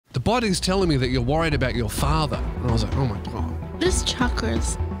body's telling me that you're worried about your father. And I was like, oh my God. What is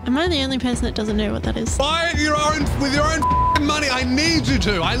chakras? Am I the only person that doesn't know what that is? Buy it with your own money. I need you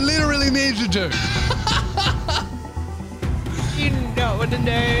to. I literally need you to. You don't want to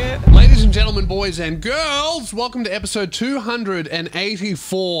know. Ladies and gentlemen, boys and girls, welcome to episode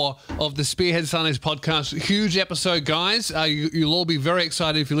 284 of the Spearhead Sundays podcast. Huge episode, guys. You'll all be very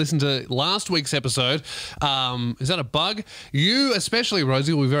excited if you listen to last week's episode. Is that a bug? You, especially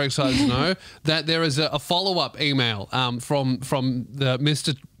Rosie, will be very excited to know that there is a follow-up email from the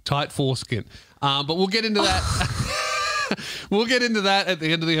Mr. Tight Foreskin. But we'll get into that. We'll get into that at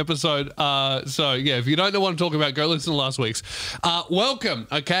the end of the episode. So, yeah, if you don't know what I'm talking about, go listen to last week's. Welcome,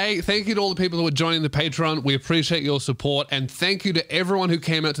 okay? Thank you to all the people who are joining the Patreon. We appreciate your support. And thank you to everyone who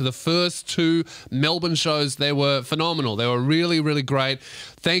came out to the first two Melbourne shows. They were phenomenal. They were really, really great.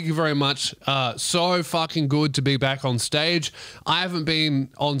 Thank you very much. So fucking good to be back on stage. I haven't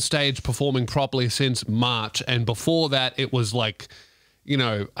been on stage performing properly since March. And before that, it was like, you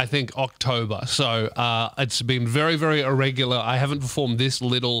know, I think October. So it's been very, very irregular. I haven't performed this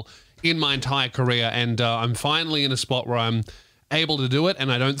little in my entire career, and I'm finally in a spot where I'm able to do it,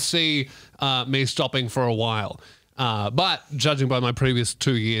 and I don't see me stopping for a while. But judging by my previous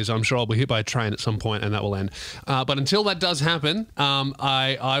 2 years, I'm sure I'll be hit by a train at some point, and that will end. But until that does happen,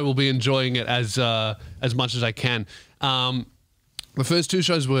 I will be enjoying it as much as I can. The first two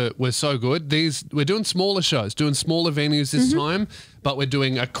shows were so good. We're doing smaller shows, doing smaller venues this time, but we're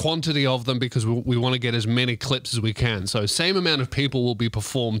doing a quantity of them because we want to get as many clips as we can. So same amount of people will be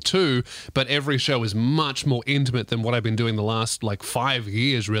performed too, but every show is much more intimate than what I've been doing the last like 5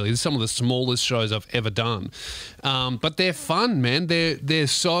 years, really. This is some of the smallest shows I've ever done. But they're fun, man. They're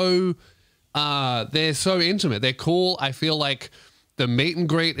so intimate. They're cool. I feel like the meet and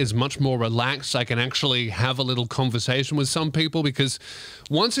greet is much more relaxed. I can actually have a little conversation with some people because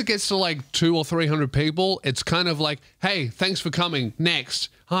once it gets to like 200 or 300 people, it's kind of like, hey, thanks for coming, next.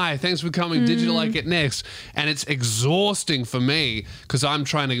 Hi, thanks for coming, did you like it, next? And it's exhausting for me because I'm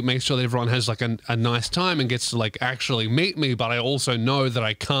trying to make sure that everyone has like a nice time and gets to like actually meet me, but I also know that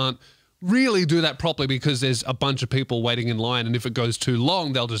I can't really do that properly because there's a bunch of people waiting in line, and if it goes too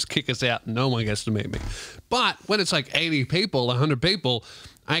long, they'll just kick us out and no one gets to meet me. But when it's like 80 people, 100 people,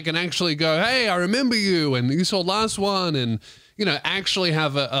 I can actually go, hey, I remember you, and you saw last one, and, you know, actually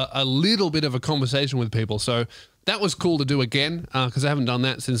have a little bit of a conversation with people. So that was cool to do again because I haven't done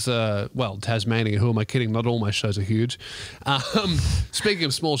that since, well, Tasmania. Who am I kidding? Not all my shows are huge. Speaking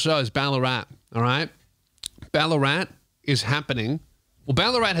of small shows, Ballarat, all right? Ballarat is happening. Well,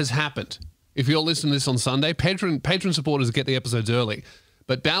 Ballarat has happened. If you're listening to this on Sunday, patron supporters get the episodes early.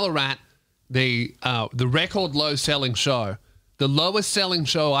 But Ballarat, the record low selling show, the lowest selling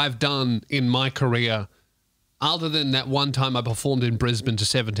show I've done in my career, other than that one time I performed in Brisbane to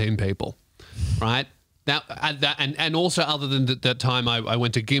 17 people, right? And also other than that time I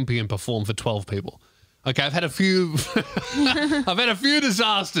went to Gympie and performed for 12 people. Okay, I've had a few, I've had a few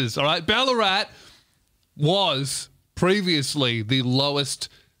disasters. All right, Ballarat was previously the lowest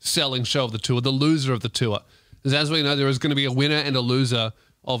selling show of the tour, the loser of the tour. Because as we know, there is going to be a winner and a loser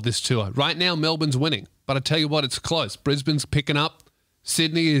of this tour. Right now, Melbourne's winning, but I tell you what, it's close. Brisbane's picking up.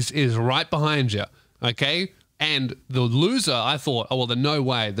 Sydney is right behind you, okay? And the loser, I thought, oh, well, there's no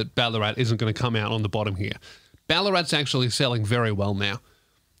way that Ballarat isn't going to come out on the bottom here. Ballarat's actually selling very well now.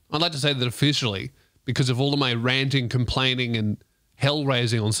 I'd like to say that officially, because of all of my ranting, complaining, and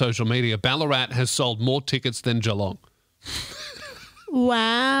hell-raising on social media, Ballarat has sold more tickets than Geelong.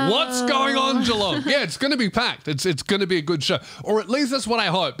 Wow. What's going on, Geelong? Yeah, it's going to be packed. It's going to be a good show. Or at least that's what I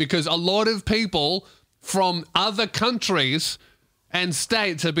hope, because a lot of people from other countries and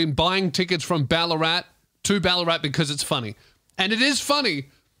states have been buying tickets from Ballarat to Ballarat because it's funny. And it is funny,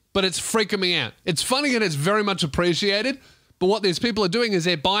 but it's freaking me out. It's funny and it's very much appreciated, but what these people are doing is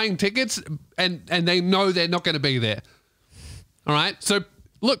they're buying tickets and they know they're not going to be there. All right? So,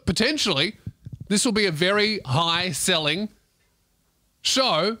 look, potentially this will be a very high-selling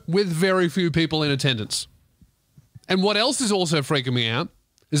show with very few people in attendance. And what else is also freaking me out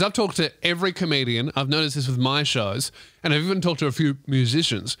is I've talked to every comedian. I've noticed this with my shows, and I've even talked to a few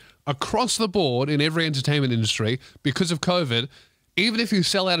musicians across the board in every entertainment industry. Because of COVID, even if you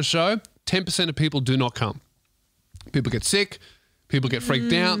sell out a show, 10% of people do not come. People get sick, people get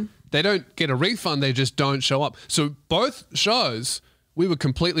freaked out. They don't get a refund, they just don't show up. So both shows, we were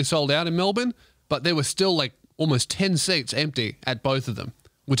completely sold out in Melbourne, but there were still like almost 10 seats empty at both of them,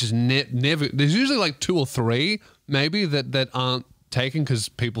 which is never, there's usually like 2 or 3 maybe that aren't taken because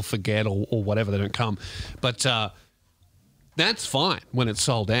people forget or whatever, they don't come. But that's fine when it's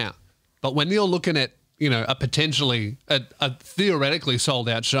sold out. But when you're looking at, you know, a potentially, a theoretically sold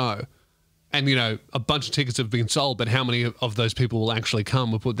out show, and, you know, a bunch of tickets have been sold, but how many of those people will actually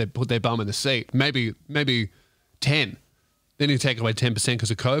come or put their bum in the seat? Maybe 10. Then you take away 10% because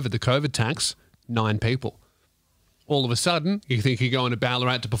of COVID, the COVID tax, 9 people. All of a sudden, you think you're going to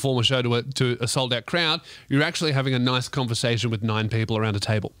Ballarat to perform a show to a sold-out crowd. You're actually having a nice conversation with 9 people around a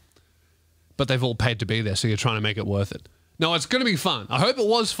table. But they've all paid to be there, so you're trying to make it worth it. No, it's going to be fun. I hope it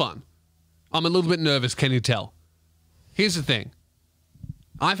was fun. I'm a little bit nervous, can you tell? Here's the thing.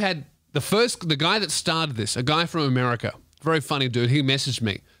 I've had the guy that started this, a guy from America, very funny dude, he messaged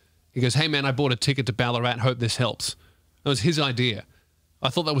me. He goes, hey, man, I bought a ticket to Ballarat. Hope this helps. That was his idea. I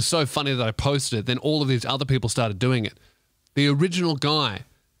thought that was so funny that I posted it. Then all of these other people started doing it. The original guy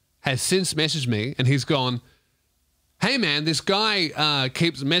has since messaged me, and he's gone, hey, man, this guy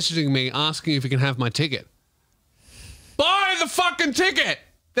keeps messaging me asking if he can have my ticket. Buy the fucking ticket.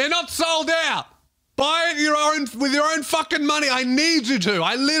 They're not sold out. Buy it with your own fucking money. I need you to.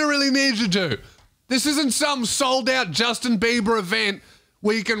 I literally need you to. This isn't some sold out Justin Bieber event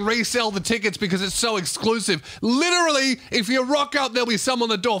where you can resell the tickets because it's so exclusive. Literally, if you rock up, there'll be some on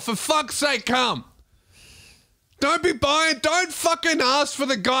the door. For fuck's sake, come. Don't be buying, don't fucking ask for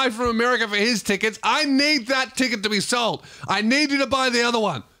the guy from America for his tickets. I need that ticket to be sold. I need you to buy the other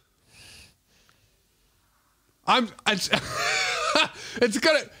one. Don't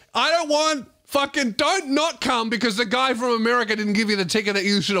not come because the guy from America didn't give you the ticket that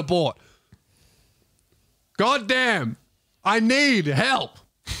you should have bought. God damn. I need help.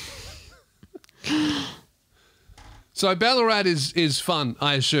 So Ballarat is fun,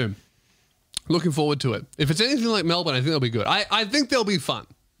 I assume. Looking forward to it. If it's anything like Melbourne, I think it'll be good. I think they'll be fun.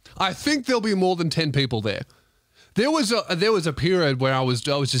 I think there'll be more than 10 people there. There was a period where I was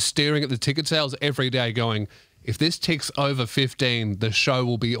just staring at the ticket sales every day going, if this ticks over 15, the show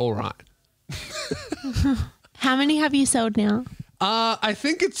will be all right. How many have you sold now? I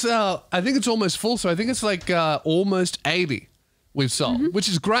think it's almost full. So I think it's like almost 80 we've sold, which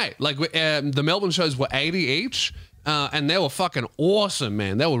is great. Like the Melbourne shows were 80 each, and they were fucking awesome,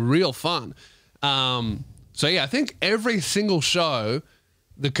 man. They were real fun. So yeah, I think every single show,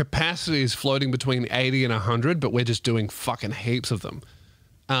 the capacity is floating between 80 and 100, but we're just doing fucking heaps of them.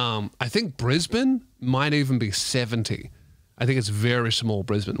 I think Brisbane might even be 70. I think it's very small,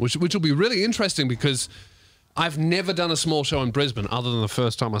 Brisbane, which will be really interesting because I've never done a small show in Brisbane other than the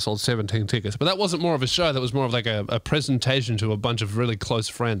first time I sold 17 tickets. But that wasn't more of a show. That was more of like a presentation to a bunch of really close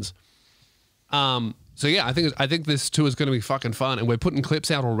friends. So yeah, I think this tour is going to be fucking fun. And we're putting clips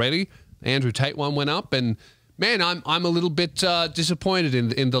out already. The Andrew Tate one went up. And man, I'm a little bit disappointed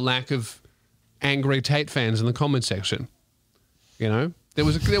in the lack of angry Tate fans in the comment section. You know, there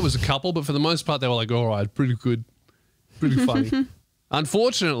was a couple, but for the most part, they were like, all right, pretty good, pretty funny.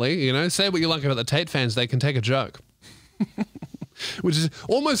 Unfortunately, you know, say what you like about the Tate fans, they can take a joke. Which is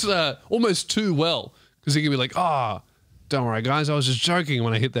almost too well, because they can be like, oh, don't worry, guys, I was just joking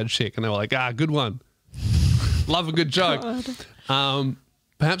when I hit that chick. And they were like, ah, good one. Love a good joke.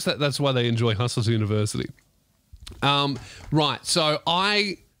 Perhaps that's why they enjoy Hustlers University. Right, so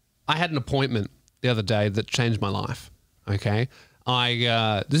I had an appointment the other day that changed my life, okay?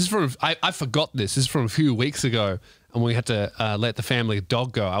 I forgot this. This is from a few weeks ago, and we had to let the family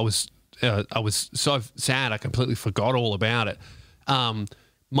dog go. I was so sad I completely forgot all about it.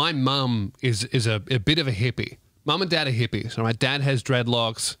 My mum is a bit of a hippie. Mum and dad are hippies. All right, dad has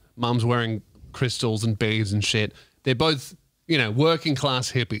dreadlocks. Mum's wearing crystals and beads and shit. They're both, you know, working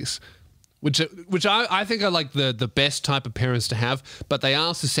class hippies, which I think are like the best type of parents to have. But they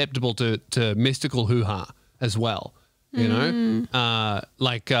are susceptible to mystical hoo-ha as well. You know,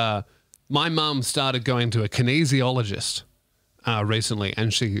 my mum started going to a kinesiologist recently,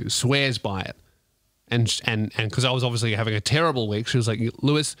 and she swears by it. And because I was obviously having a terrible week, she was like,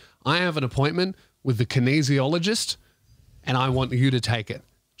 Lewis, I have an appointment with the kinesiologist, and I want you to take it.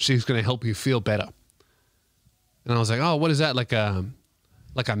 She's going to help you feel better. And I was like, oh, what is that? Like a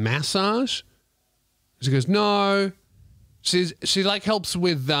massage? She goes, no. She like helps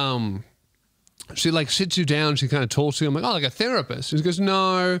with she like sits you down. She kind of talks to you. I'm like, oh, like a therapist. She goes,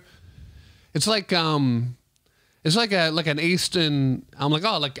 no. It's like an Eastern. I'm like,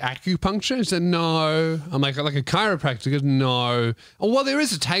 oh, like acupuncture. She said, no. I'm like a chiropractor. She goes, no. Oh, well, there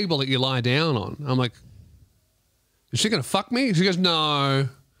is a table that you lie down on. I'm like, is she gonna fuck me? She goes, no.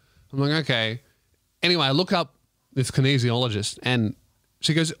 I'm like, okay. Anyway, I look up this kinesiologist, and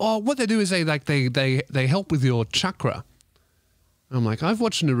she goes, oh, what they do is they help with your chakra. I'm like, I've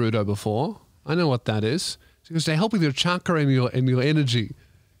watched Naruto before. I know what that is. She goes, they help with your chakra and your energy.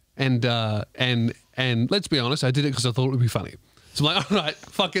 And let's be honest, I did it because I thought it would be funny. So I'm like, all right,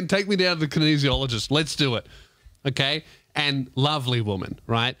 fucking take me down to the kinesiologist. Let's do it. Okay. And lovely woman,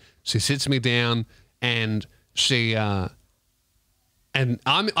 right? She sits me down and she, I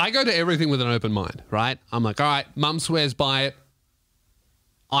go to everything with an open mind, right? I'm like, all right, mum swears by it.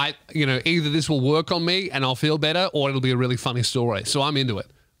 Either this will work on me and I'll feel better, or it'll be a really funny story. So I'm into it.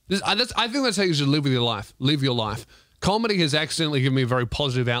 I think that's how you should live with your life. Live your life. Comedy has accidentally given me a very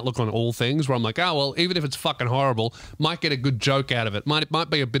positive outlook on all things where I'm like, oh, well, even if it's fucking horrible, might get a good joke out of it. Might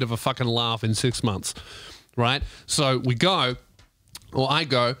be a bit of a fucking laugh in 6 months, right? So I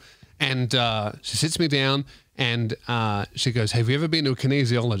go, and she sits me down and she goes, have you ever been to a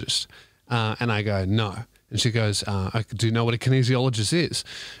kinesiologist? And I go, no. And she goes, do you know what a kinesiologist is?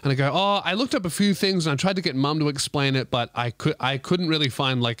 And I go, oh, I looked up a few things and I tried to get mum to explain it, but I couldn't really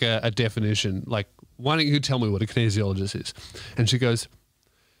find like a definition. Like, why don't you tell me what a kinesiologist is? And she goes,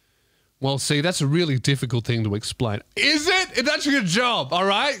 well, see, that's a really difficult thing to explain. Is it? That's your job, all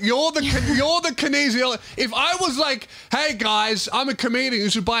right? You're the kinesiologist. If I was like, hey, guys, I'm a comedian,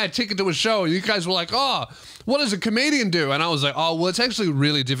 you should buy a ticket to a show, and you guys were like, oh, what does a comedian do? And I was like, oh, well, it's actually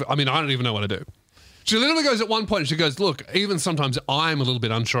really difficult. I mean, I don't even know what to do. She literally goes at one point, she goes, look, even sometimes I'm a little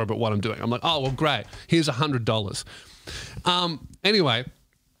bit unsure about what I'm doing. I'm like, oh, well, great. Here's $100. Anyway,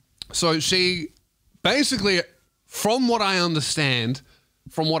 so she basically, from what I understand,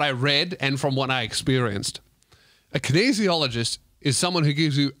 from what I read and from what I experienced, a kinesiologist is someone who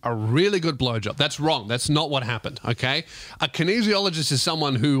gives you a really good blowjob. That's wrong. That's not what happened, okay? A kinesiologist is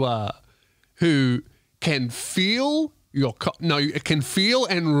someone who can feel can feel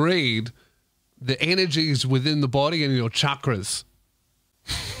and read the energies within the body and your chakras.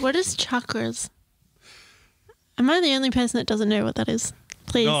 What is chakras? Am I the only person that doesn't know what that is?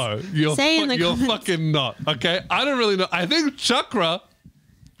 Please. No, you're fucking not. Okay, I don't really know. I think chakra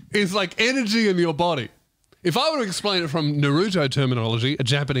is like energy in your body. If I were to explain it from Naruto terminology, a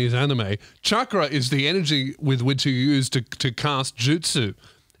Japanese anime, chakra is the energy with which you use to cast jutsu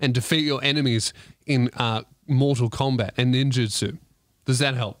and defeat your enemies in Mortal Kombat and ninjutsu. Does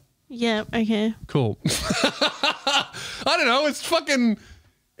that help? Yeah, okay. Cool. I don't know. It's fucking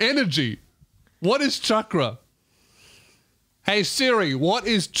energy. What is chakra? Hey Siri, what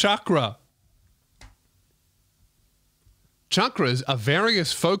is chakra? Chakras are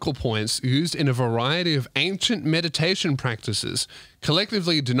various focal points used in a variety of ancient meditation practices,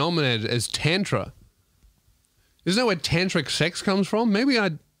 collectively denominated as Tantra. Isn't that where tantric sex comes from? Maybe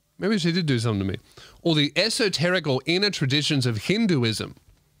she did do something to me. Or the esoteric or inner traditions of Hinduism.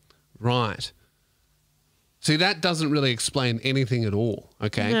 Right. See, that doesn't really explain anything at all,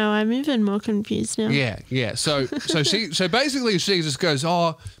 okay? No, I'm even more confused now. Yeah. So basically she just goes,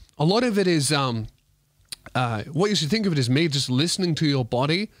 oh, a lot of it is what you should think of it as me just listening to your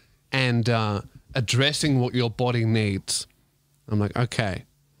body and addressing what your body needs. I'm like, okay.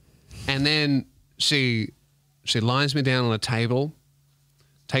 And then she lies me down on a table,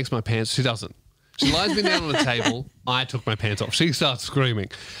 takes my pants. She doesn't. She lies me down on a table. I took my pants off. She starts screaming.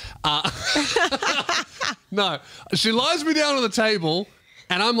 No, she lies me down on the table,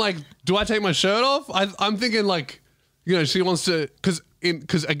 and I'm like, do I take my shirt off? I'm thinking like, she wants to,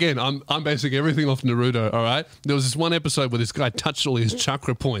 because again, I'm basing everything off Naruto. All right, there was this one episode where this guy touched all his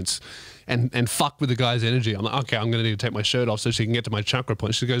chakra points, and fucked with the guy's energy. I'm like, okay, I'm gonna need to take my shirt off so she can get to my chakra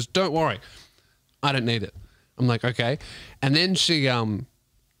points. She goes, don't worry, I don't need it. I'm like, okay, and then she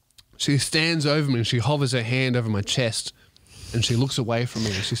stands over me and she hovers her hand over my chest and she looks away from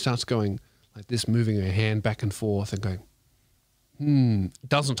me and she starts going like this, moving her hand back and forth and going,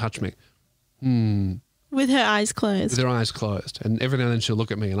 doesn't touch me. With her eyes closed. With her eyes closed. And every now and then she'll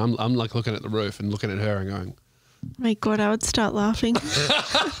look at me and I'm like looking at the roof and looking at her and going, my God, I would start laughing.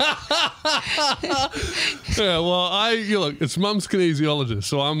 Yeah, well, look, it's mum's kinesiologist,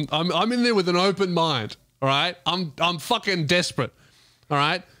 so I'm in there with an open mind, all right? I'm fucking desperate, all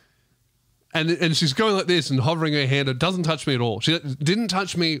right? And she's going like this and hovering her hand. It doesn't touch me at all. She didn't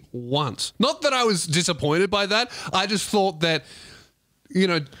touch me once. Not that I was disappointed by that. I just thought that,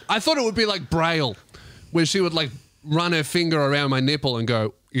 I thought it would be like Braille, where she would like run her finger around my nipple and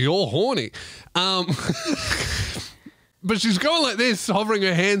go, you're horny. But she's going like this, hovering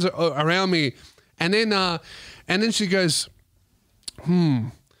her hands around me. And then she goes,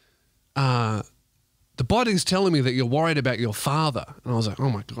 the body's telling me that you're worried about your father. And I was like, oh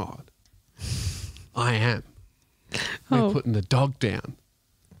my God. I am. We're putting the dog down,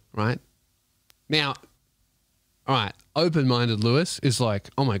 right? Now, all right, open-minded Lewis is like,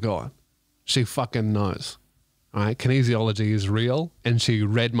 oh my God, she fucking knows, all right? Kinesiology is real, and she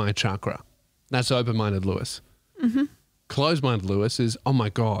read my chakra. That's open-minded Lewis. Mm-hmm. Closed-minded Lewis is, oh my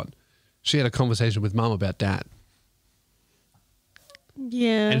God, she had a conversation with mum about dad.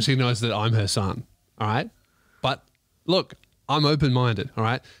 Yeah. And she knows that I'm her son. All right. But look, I'm open-minded. All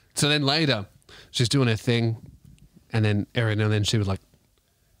right. So then later, she's doing her thing. And then every now and then she would like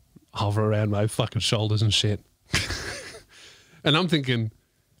hover around my fucking shoulders and shit. And I'm thinking,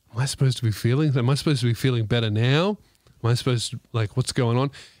 am I supposed to be feeling better now? Am I supposed to, like, what's going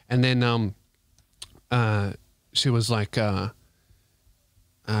on? And then she was like, I'm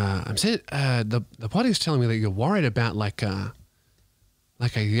saying, the body's telling me that you're worried about like a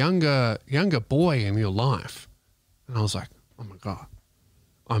younger boy in your life. And I was like, oh my God,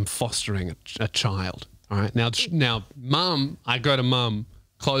 I'm fostering a child. All right. Now, mum, I go to mum,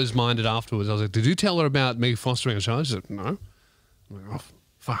 closed-minded afterwards. I was like, did you tell her about me fostering a child? She said, no. I'm like, oh,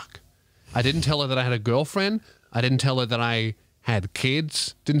 fuck. I didn't tell her that I had a girlfriend. I didn't tell her that I had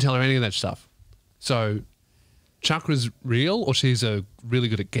kids. Didn't tell her any of that stuff. So Chakra's real, or she's really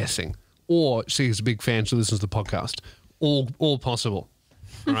good at guessing, or she's a big fan. She listens to the podcast. All possible.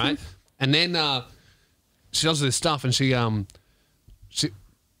 All right. And then she does this stuff, and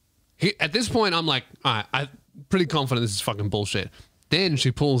at this point, I'm like, all right, I'm pretty confident this is fucking bullshit. Then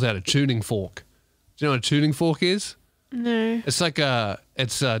she pulls out a tuning fork. Do you know what a tuning fork is? No. It's like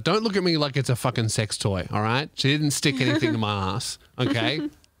don't look at me like it's a fucking sex toy, all right? She didn't stick anything to my ass, okay?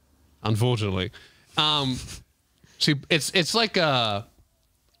 Unfortunately. It's like I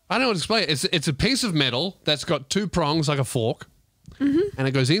don't know how to explain it. It's a piece of metal that's got two prongs like a fork, and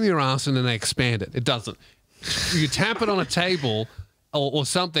it goes in your ass and then they expand it. It doesn't. You tap it on a table or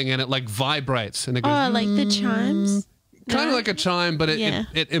something and it like vibrates and it goes. Oh, like the chimes? Kind of like a chime, but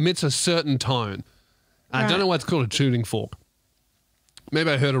it emits a certain tone. I don't know why it's called a tuning fork. Maybe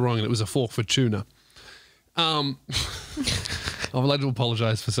I heard it wrong and it was a fork for tuna. I'm allowed to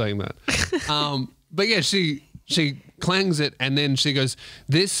apologize for saying that. But yeah, she clangs it and then she goes,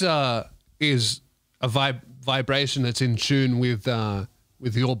 this is a vibration that's in tune with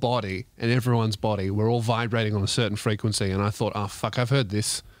your body and everyone's body. We're all vibrating on a certain frequency. And I thought, oh, fuck, I've heard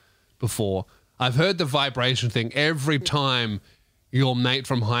this before. I've heard the vibration thing every time your mate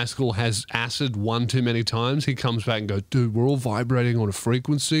from high school has acid one too many times. He comes back and goes, dude, we're all vibrating on a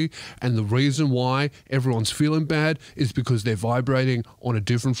frequency. And the reason why everyone's feeling bad is because they're vibrating on a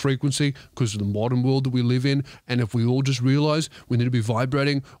different frequency because of the modern world that we live in. And if we all just realize we need to be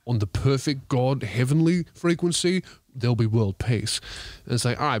vibrating on the perfect God heavenly frequency, there'll be world peace. And it's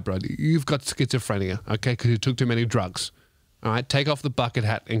like, all right, bro, you've got schizophrenia, okay, because you took too many drugs. All right, take off the bucket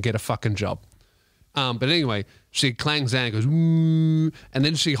hat and get a fucking job. But anyway, she clangs down and goes, ooh, and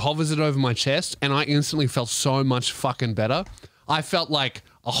then she hovers it over my chest, and I instantly felt so much fucking better. I felt like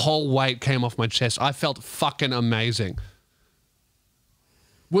a whole weight came off my chest. I felt fucking amazing.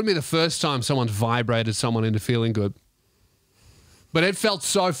 Wouldn't be the first time someone's vibrated someone into feeling good. But it felt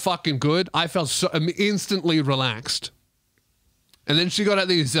so fucking good. I felt so instantly relaxed. And then she got out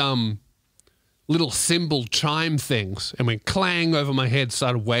these little cymbal chime things and went clang over my head,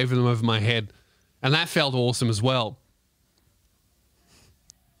 started waving them over my head. And that felt awesome as well.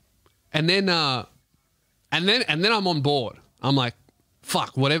 And then I'm on board. I'm like,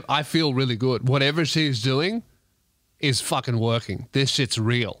 fuck, whatever. I feel really good. Whatever she's doing is fucking working. This shit's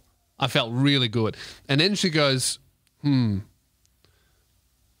real. I felt really good. And then she goes, Just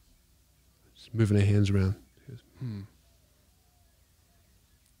moving her hands around. She goes,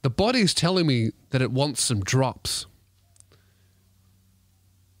 The body's telling me that it wants some drops.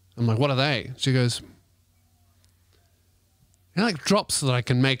 I'm like, what are they? She goes, they're like drops that I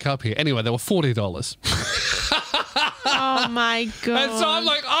can make up here. Anyway, they were $40. Oh my God. And so I'm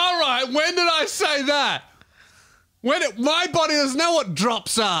like, all right, when did I say that? My body doesn't know what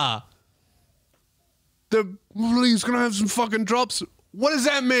drops are. He's going to have some fucking drops. What does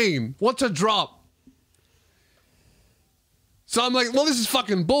that mean? What's a drop? So I'm like, well, this is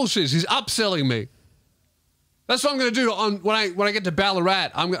fucking bullshit. She's upselling me. That's what I'm going to do when I get to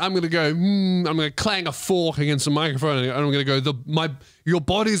Ballarat. I'm going to go, I'm going to clang a fork against the microphone and I'm going to go, your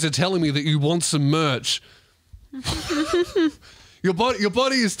bodies are telling me that you want some merch. Your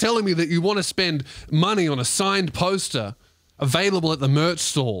body is telling me that you want to spend money on a signed poster available at the merch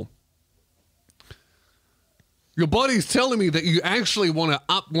stall. Your body's telling me that you actually want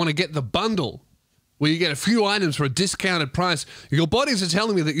to get the bundle where you get a few items for a discounted price. Your bodies are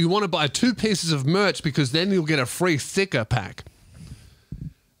telling me that you want to buy 2 pieces of merch because then you'll get a free sticker pack.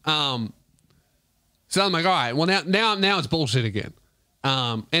 So I'm like, all right, well now it's bullshit again.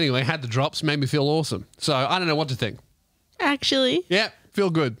 Anyway, had the drops, made me feel awesome. So I don't know what to think. Actually. Yeah, feel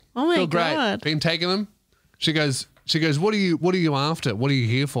good. Oh my feel great. God. Been taking them. She goes, She goes, what are you after? What are you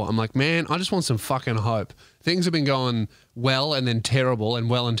here for? I'm like, man, I just want some fucking hope. Things have been going well and then terrible and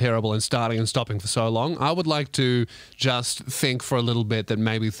well and terrible and starting and stopping for so long. I would like to just think for a little bit that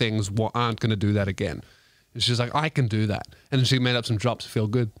maybe things aren't going to do that again. And she's like, I can do that. And then she made up some drops to feel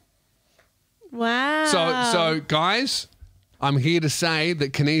good. Wow. So guys, I'm here to say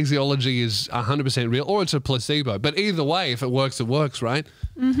that kinesiology is 100% real, or it's a placebo. But either way, if it works, right?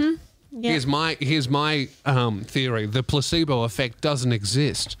 Mm-hmm. Yeah. Here's my theory. The placebo effect doesn't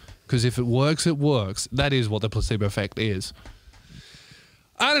exist because if it works, it works. That is what the placebo effect is.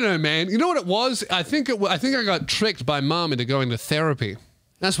 I don't know, man. You know what it was? I think I got tricked by mum into going to therapy.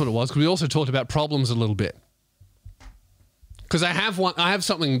 That's what it was. Because we also talked about problems a little bit. Because I have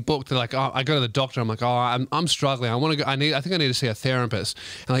something booked that, like, oh, I go to the doctor. I'm like, oh, I'm struggling. I want to go. I think I need to see a therapist.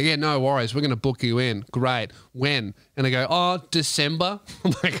 And like, yeah, no worries. We're going to book you in. Great. When? And they go, oh, December.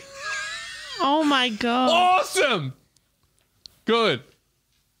 I'm like, oh my God. Awesome. Good.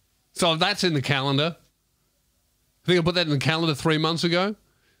 So that's in the calendar. I think I put that in the calendar 3 months ago.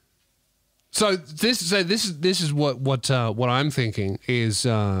 So this is what I'm thinking is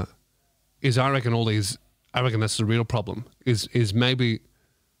I reckon that's the real problem is maybe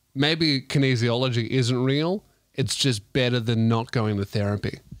kinesiology isn't real. It's just better than not going to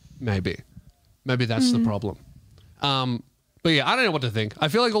therapy. Maybe that's the problem. But yeah, I don't know what to think. I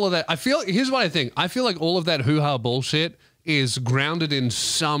feel like all of that, here's what I think. I feel like all of that hoo-ha bullshit is grounded in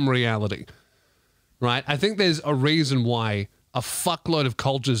some reality, right? I think there's a reason why a fuckload of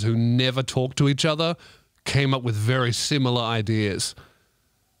cultures who never talk to each other came up with very similar ideas,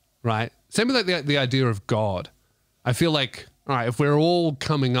 right? Same with like the idea of God. I feel like, all right, if we're all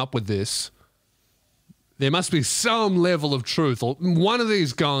coming up with this, there must be some level of truth. Or one of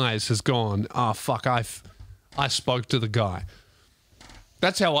these guys has gone, oh, fuck, I spoke to the guy.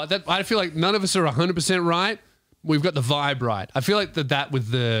 That's how I feel like none of us are 100% right. We've got the vibe right. I feel like that with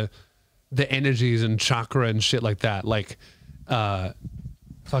the energies and chakra and shit like that. Like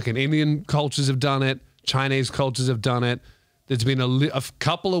fucking Indian cultures have done it. Chinese cultures have done it. There's been a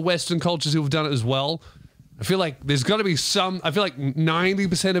couple of Western cultures who have done it as well. I feel like there's got to be some. I feel like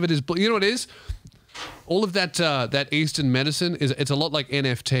 90% of it is. You know what it is? All of that Eastern medicine it's a lot like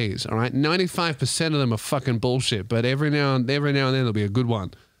NFTs. All right, 95% of them are fucking bullshit. But every now and then there'll be a good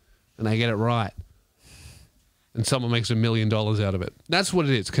one, and they get it right, and someone makes $1 million out of it. That's what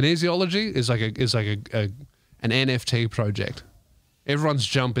it is. Kinesiology is like an NFT project. Everyone's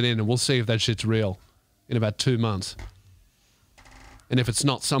jumping in, and we'll see if that shit's real in about 2 months. And if it's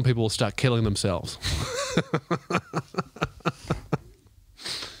not, some people will start killing themselves.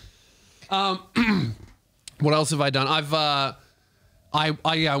 What else have I done? I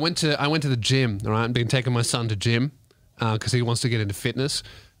went to the gym. All right, I've been taking my son to gym because he wants to get into fitness.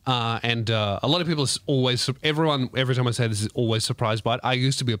 And a lot of people every time I say this is always surprised by it. I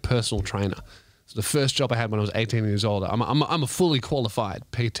used to be a personal trainer. So the first job I had when I was 18 years old. I'm a fully qualified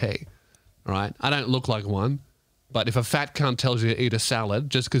PT. All right, I don't look like one. But if a fat cunt tells you to eat a salad,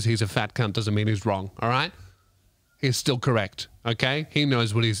 just because he's a fat cunt doesn't mean he's wrong, all right? He's still correct, okay? He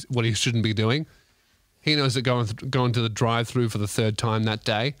knows what he shouldn't be doing. He knows that going to the drive-thru for the 3rd time that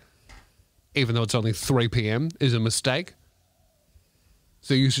day, even though it's only 3 p.m., is a mistake.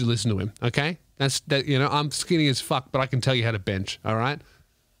 So you should listen to him, okay? I'm skinny as fuck, but I can tell you how to bench, all right?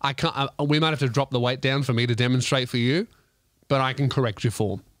 We might have to drop the weight down for me to demonstrate for you, but I can correct your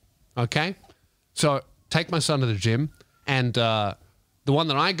form, okay? So take my son to the gym, and the one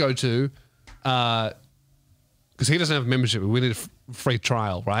that I go to, because he doesn't have a membership, we need a free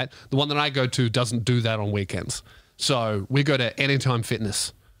trial, right? The one that I go to doesn't do that on weekends. So we go to Anytime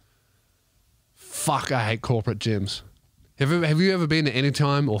Fitness. Fuck, I hate corporate gyms. Have you ever been to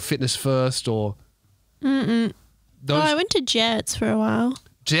Anytime or Fitness First or? I went to Jets for a while.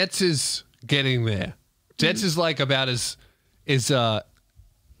 Jets is getting there. Jets is like about as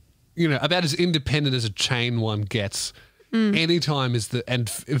independent as a chain one gets. Anytime is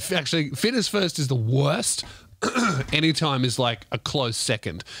actually Fitness First is the worst. Anytime is like a close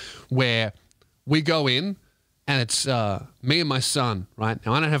second, where we go in and it's me and my son, right?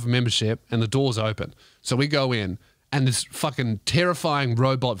 Now I don't have a membership and the door's open. So we go in and this fucking terrifying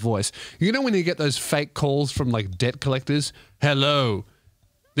robot voice. You know when you get those fake calls from like debt collectors? Hello,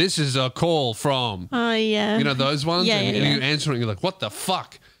 this is a call from. Oh, yeah. You know those ones? Yeah, and you answer it and you're like, what the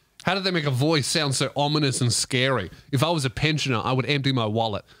fuck? How did they make a voice sound so ominous and scary? If I was a pensioner, I would empty my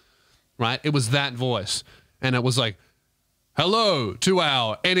wallet, right? It was that voice. And it was like, hello to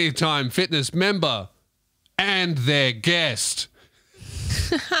our Anytime Fitness member and their guest.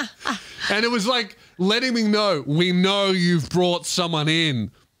 And it was like letting me know, we know you've brought someone in,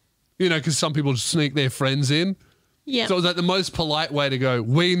 because some people sneak their friends in. Yeah. So it was like the most polite way to go,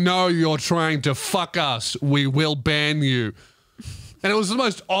 we know you're trying to fuck us. We will ban you. And it was the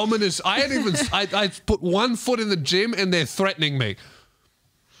most ominous. I put one foot in the gym and they're threatening me.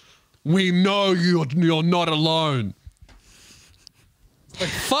 We know you're not alone. Like,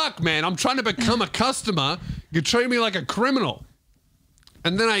 fuck, man. I'm trying to become a customer. You treat me like a criminal.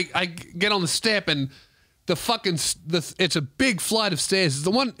 And then I get on the step and it's a big flight of stairs.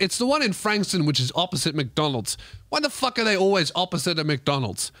 It's the one in Frankston, which is opposite McDonald's. Why the fuck are they always opposite of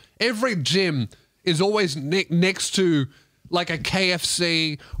McDonald's? Every gym is always next to like a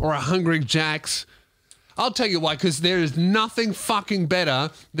KFC or a Hungry Jack's. I'll tell you why, because there is nothing fucking better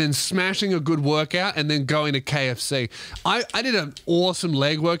than smashing a good workout and then going to KFC. I did an awesome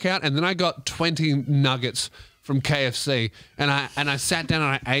leg workout and then I got 20 nuggets from KFC and I sat down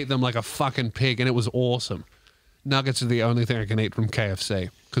and I ate them like a fucking pig and it was awesome. Nuggets are the only thing I can eat from KFC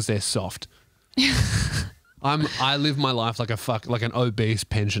because they're soft. I live my life like an obese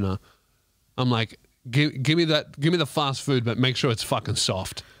pensioner. I'm like, give me the fast food, but make sure it's fucking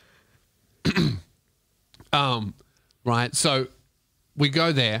soft. Right. So we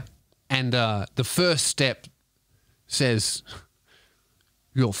go there and the first step says,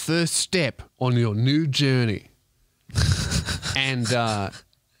 your first step on your new journey. and that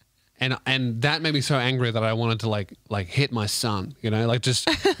made me so angry that I wanted to like hit my son, you know, like just,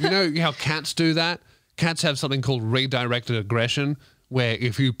 you know how cats do that? Cats have something called redirected aggression where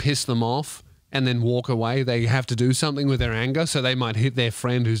if you piss them off and then walk away, they have to do something with their anger. So they might hit their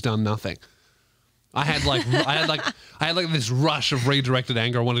friend who's done nothing. I had this rush of redirected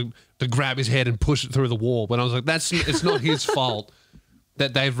anger. I wanted to grab his head and push it through the wall. But I was like, it's not his fault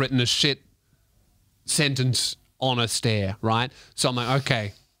that they've written a shit sentence on a stair, right? So I'm like,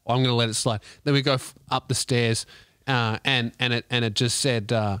 okay, I'm going to let it slide. Then we go up the stairs, and it just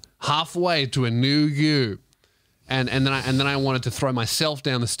said halfway to a new you, and then I wanted to throw myself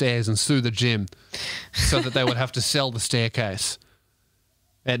down the stairs and sue the gym, so that they would have to sell the staircase.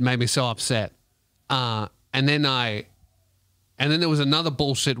 It made me so upset. And then there was another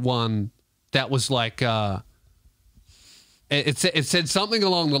bullshit one that was like, it said something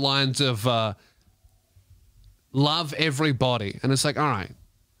along the lines of, love everybody. And it's like, all right,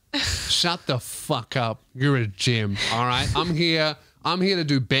 shut the fuck up. You're a gym. All right. I'm here to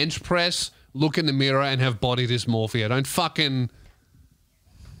do bench press, look in the mirror and have body dysmorphia. Don't fucking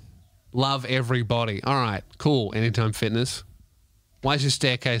love everybody. All right, cool. Anytime Fitness. Why is your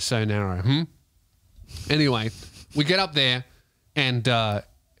staircase so narrow? Anyway, we get up there and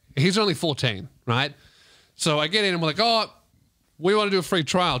he's only 14, right? So I get in and we're like, oh, we want to do a free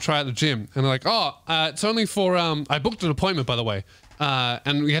trial, try out the gym. And they're like, oh, it's only for, I booked an appointment, by the way.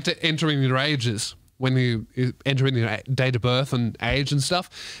 And we had to enter in your ages when you enter in your date of birth and age and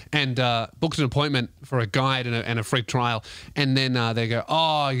stuff. And booked an appointment for a guide and a free trial. And then they go,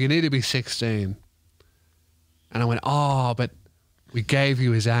 oh, you need to be 16. And I went, oh, but we gave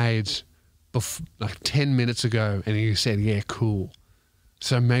you his age like 10 minutes ago. And he said, yeah, cool.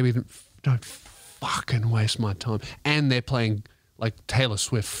 So maybe don't fucking waste my time. And they're playing like Taylor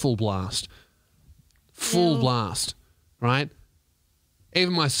Swift, full blast. Full blast, right?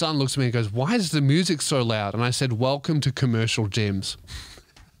 Even my son looks at me and goes, why is the music so loud? And I said, welcome to commercial gyms.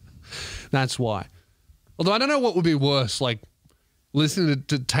 That's why. Although I don't know what would be worse, like listening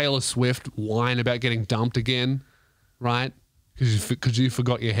to Taylor Swift whine about getting dumped again, right? Because you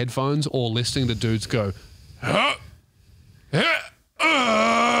forgot your headphones, or listening to dudes go,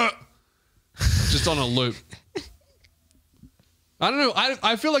 just on a loop. I don't know.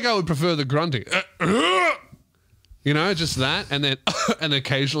 I feel like I would prefer the grunting. You know, just that, and then and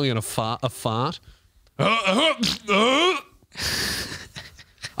occasionally a fart. I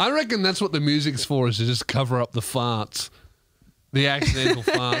reckon that's what the music's for, is to just cover up the farts, the accidental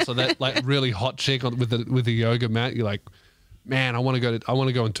farts. So that like really hot chick with the yoga mat, you're like, man, I want to go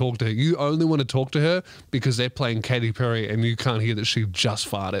and talk to her. You only want to talk to her because they're playing Katy Perry and you can't hear that she just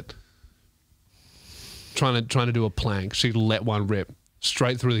farted. Trying to do a plank, she let one rip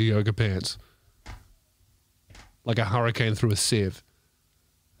straight through the yoga pants, like a hurricane through a sieve.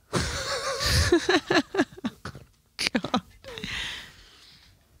 God.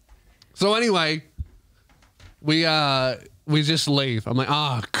 So anyway, we just leave. I'm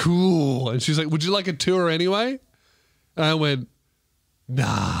like, cool. And she's like, would you like a tour anyway? And I went,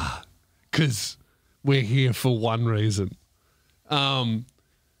 nah, because we're here for one reason.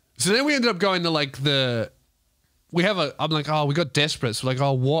 So then we ended up going to like I'm like, oh, we got desperate. So like,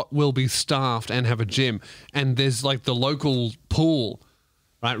 oh, what will be staffed and have a gym? And there's like the local pool,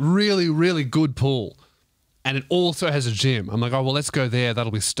 right? Really, really good pool. And it also has a gym. I'm like, oh, well, let's go there.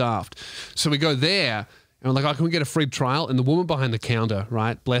 That'll be staffed. So we go there And I'm like, oh, can we get a free trial? And the woman behind the counter,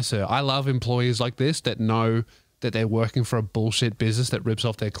 right, bless her. I love employees like this that know that they're working for a bullshit business that rips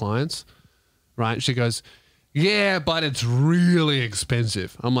off their clients, right? She goes, yeah, but it's really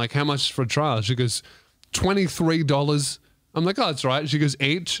expensive. I'm like, how much for a trial? She goes, $23. I'm like, oh, that's right. She goes,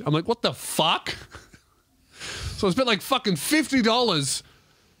 each. I'm like, what the fuck? So I spent like fucking $50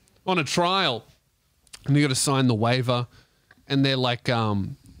 on a trial. And you got to sign the waiver. And they're like,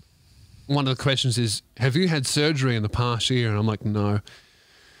 one of the questions is, have you had surgery in the past year? And I'm like, no.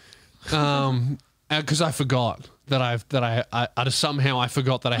 Because I forgot that I somehow I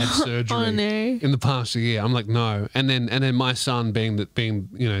forgot that I had surgery in the past year. I'm like, no. And then my son being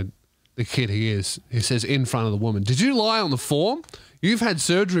you know, the kid he is, he says in front of the woman, did you lie on the form? You've had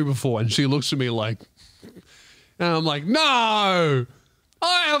surgery before. And she looks at me like, and I'm like, no,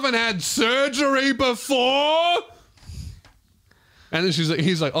 I haven't had surgery before. And then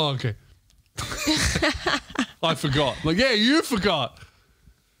he's like, oh, okay. I forgot. I'm like, yeah, you forgot.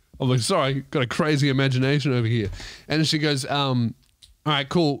 I'm like, sorry, got a crazy imagination over here. And then she goes, all right,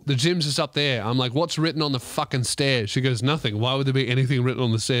 cool. The gym's just up there. I'm like, what's written on the fucking stairs? She goes, nothing. Why would there be anything written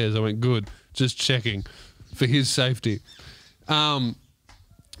on the stairs? I went, good. Just checking for his safety. And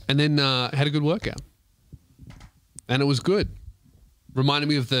then had a good workout. And it was good. Reminded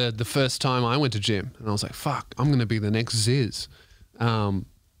me of the first time I went to gym. And I was like, fuck, I'm going to be the next Ziz.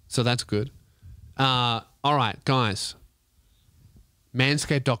 So that's good. All right, guys.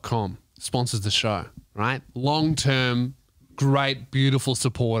 Manscaped.com sponsors the show, right? Long-term, great, beautiful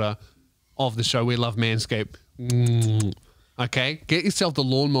supporter of the show. We love Manscaped. Okay? Get yourself the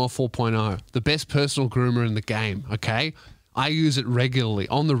Lawnmower 4.0, the best personal groomer in the game, okay? I use it regularly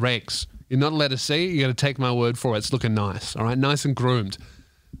on the regs. You're not allowed to see it. You got to take my word for it. It's looking nice, all right? Nice and groomed,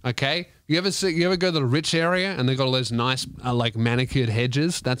 okay? You ever go to the rich area and they got all those nice, like manicured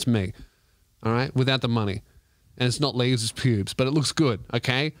hedges? That's me, all right? Without the money. And it's not leaves, it's pubes, but it looks good,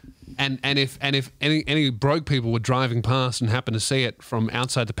 okay? And if any broke people were driving past and happened to see it from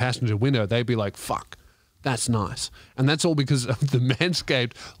outside the passenger window, they'd be like, fuck, that's nice. And that's all because of the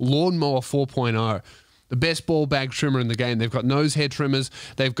Manscaped Lawnmower 4.0, the best ball bag trimmer in the game. They've got nose hair trimmers.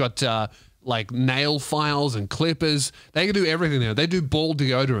 They've got like nail files and clippers. They can do everything there. They do ball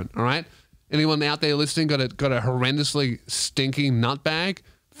deodorant, all right? Anyone out there listening got a horrendously stinky nut bag?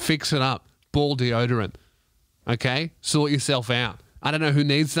 Fix it up. Ball deodorant. Okay, sort yourself out. I don't know who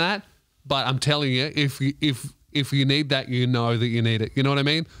needs that, but I'm telling you, if you need that, you know that you need it. You know what I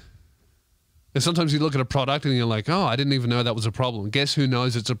mean? And sometimes you look at a product and you're like, oh, I didn't even know that was a problem. Guess who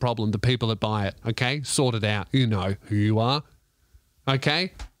knows it's a problem? The people that buy it. Okay, sort it out. You know who you are.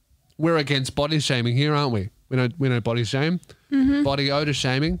 Okay, we're against body shaming here, aren't we? We don't body shame. Mm-hmm. Body odor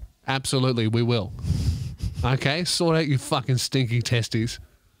shaming. Absolutely, we will. Okay, sort out your fucking stinky testes.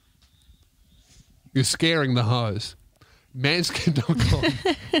 You're scaring the hose.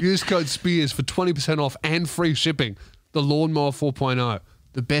 Manscaped.com. Use code SPEARS for 20% off and free shipping. The Lawnmower 4.0.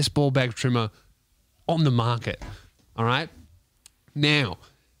 The best ball bag trimmer on the market. All right? Now,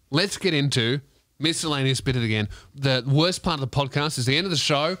 let's get into miscellaneous bit again. The worst part of the podcast is the end of the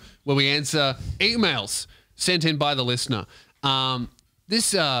show where we answer emails sent in by the listener. This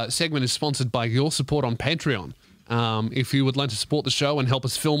segment is sponsored by your support on Patreon. If you would like to support the show and help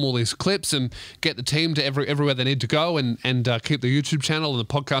us film all these clips and get the team to everywhere they need to go and keep the YouTube channel and the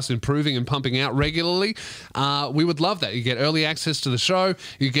podcast improving and pumping out regularly, we would love that. You get early access to the show.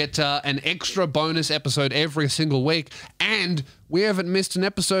 You get an extra bonus episode every single week. And we haven't missed an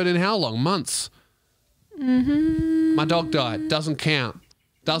episode in how long? Months. Mm-hmm. My dog died. Doesn't count.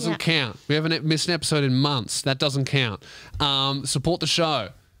 Doesn't count. We haven't missed an episode in months. That doesn't count. Support the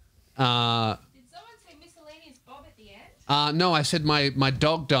show. No, I said my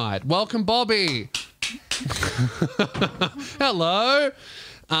dog died. Welcome, Bobby. Hello.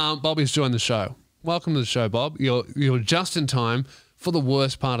 Bobby's joined the show. Welcome to the show, Bob. You're just in time for the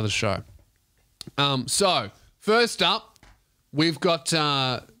worst part of the show. So, first up, we've got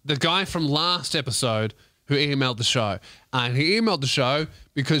the guy from last episode who emailed the show. And he emailed the show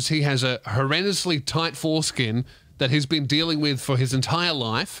because he has a horrendously tight foreskin that he's been dealing with for his entire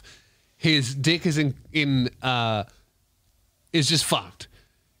life. His dick is is just fucked.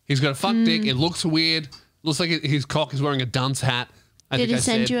 He's got a fucked dick. It looks weird. Looks like his cock is wearing a dunce hat. Did he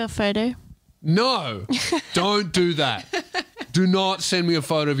send you a photo? No, don't do that. Do not send me a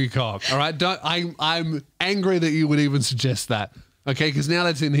photo of your cock. All right. I'm angry that you would even suggest that. Okay, because now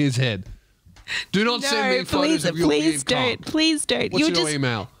that's in his head. Do not send me photos of your weird cock. Please don't. What's your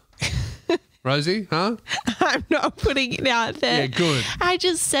email? Rosie, huh? I'm not putting it out there. Yeah, good. I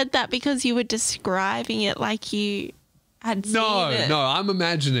just said that because you were describing it like you had seen No, it. no, I'm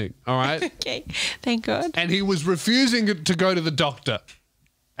imagining, all right? Okay, thank God. And he was refusing to go to the doctor.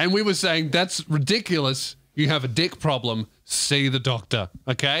 And we were saying, that's ridiculous. You have a dick problem. See the doctor,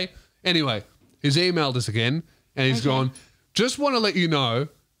 okay? Anyway, he's emailed us again, and he's gone, just want to let you know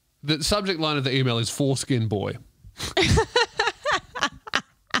that the subject line of the email is foreskin boy.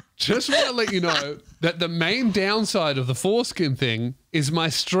 Just want to let you know that the main downside of the foreskin thing is my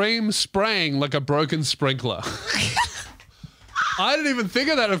stream spraying like a broken sprinkler. I didn't even think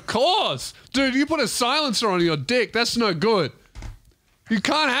of that, of course. Dude, you put a silencer on your dick. That's no good. You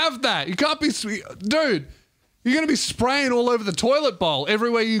can't have that. You can't be... Dude, you're going to be spraying all over the toilet bowl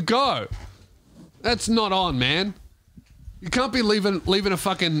everywhere you go. That's not on, man. You can't be leaving a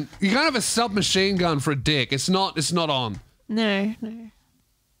fucking... You can't have a submachine gun for a dick. It's not on. No.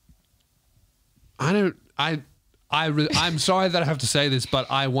 I'm sorry that I have to say this, but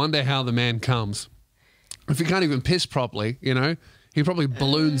I wonder how the man comes. If he can't even piss properly, you know, he probably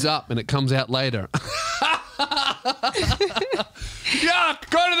balloons up and it comes out later. Yuck!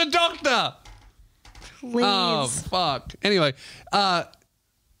 Go to the doctor! Please. Oh, fuck. Anyway,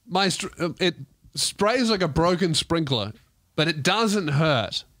 it sprays like a broken sprinkler, but it doesn't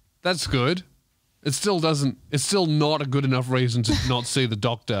hurt. That's good. It still doesn't. It's still not a good enough reason to not see the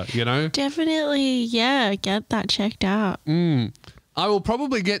doctor, you know? Definitely, yeah, get that checked out. I will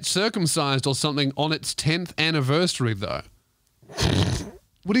probably get circumcised or something on its 10th anniversary, though.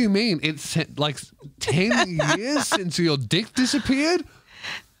 What do you mean? It's like 10 years since your dick disappeared?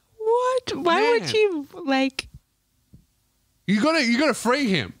 What? Why would you, like... You gotta free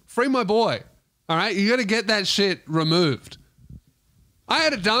him. Free my boy. All right? You gotta get that shit removed. I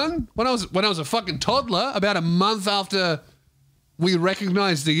had it done when I was a fucking toddler, about a month after we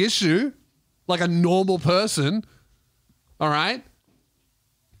recognized the issue, like a normal person. All right?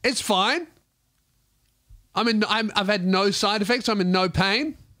 It's fine. I've had no side effects. I'm in no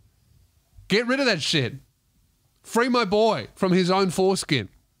pain. Get rid of that shit. Free my boy from his own foreskin.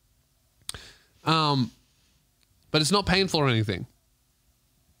 But it's not painful or anything.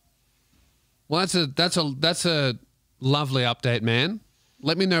 Well, that's a lovely update, man.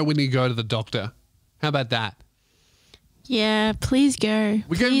 Let me know when you go to the doctor. How about that? Yeah, please go.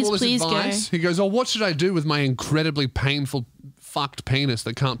 We gave him all this advice. He goes, oh, what should I do with my incredibly painful fucked penis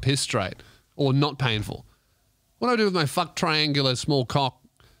that can't piss straight? Or not painful? What do I do with my fucked triangular small cock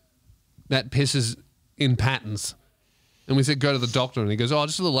that pisses in patterns? And we said, go to the doctor. And he goes, oh,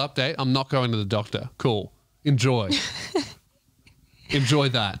 just a little update. I'm not going to the doctor. Cool. Enjoy. Enjoy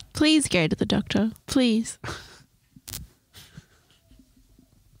that. Please go to the doctor. Please.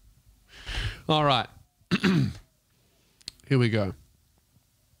 All right. Here we go.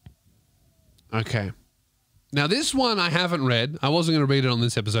 Okay. Now, this one I haven't read. I wasn't going to read it on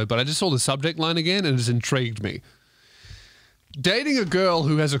this episode, but I just saw the subject line again and it's intrigued me. Dating a girl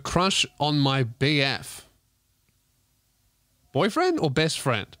who has a crush on my BF. Boyfriend or best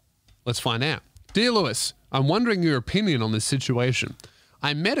friend? Let's find out. Dear Lewis, I'm wondering your opinion on this situation.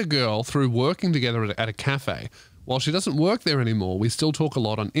 I met a girl through working together at a cafe. While she doesn't work there anymore, we still talk a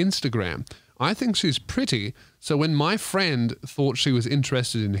lot on Instagram. I think she's pretty, so when my friend thought she was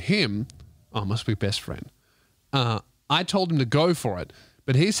interested in him, oh, must be best friend, I told him to go for it,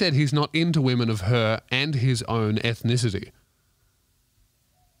 but he said he's not into women of her and his own ethnicity.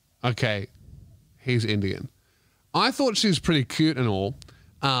 Okay, he's Indian. I thought she was pretty cute and all,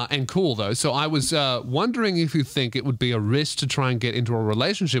 and cool though, so I was wondering if you think it would be a risk to try and get into a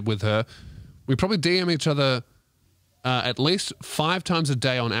relationship with her. We probably DM each other at least 5 times a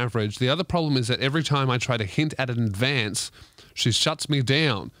day on average. The other problem is that every time I try to hint at it in advance, she shuts me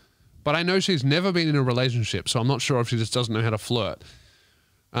down. But I know she's never been in a relationship, so I'm not sure if she just doesn't know how to flirt.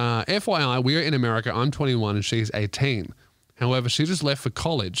 FYI, we're in America. I'm 21 and she's 18. However, she just left for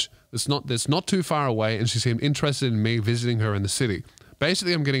college. It's not too far away, and she seemed interested in me visiting her in the city.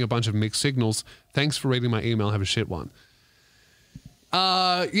 Basically, I'm getting a bunch of mixed signals. Thanks for reading my email. Have a shit one.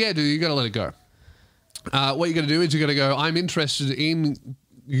 Yeah, dude, you got to let it go. What you got to do is you got to go, I'm interested in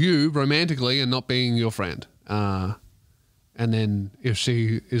you romantically and not being your friend. And then if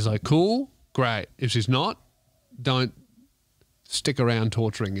she is like, cool, great. If she's not, don't stick around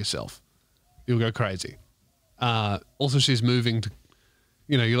torturing yourself. You'll go crazy. Also, she's moving to,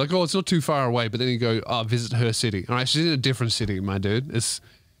 you know, you're like, oh, it's not too far away. But then you go, oh, visit her city. All right, she's in a different city, my dude.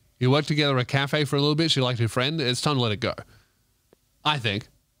 You work together at a cafe for a little bit. She liked her friend. It's time to let it go. I think.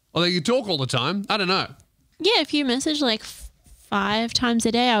 Although you talk all the time. I don't know. Yeah, if you message like 5 times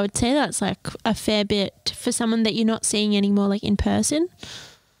a day, I would say that's like a fair bit for someone that you're not seeing anymore, like in person.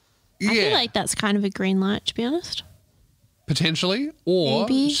 Yeah. I feel like that's kind of a green light, to be honest. Potentially. Or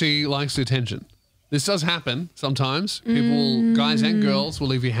Maybe. she likes the attention. This does happen sometimes. People, guys and girls, will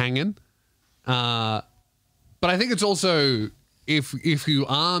leave you hanging. But I think it's also if you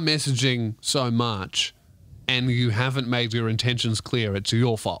are messaging so much and you haven't made your intentions clear, it's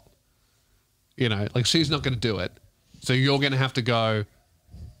your fault. You know, like she's not going to do it. So you're going to have to go,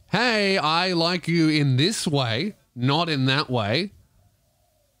 hey, I like you in this way, not in that way.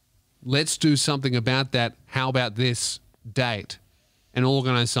 Let's do something about that. How about this date? And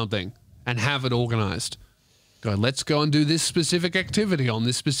organize something and have it organized. Go, let's go and do this specific activity on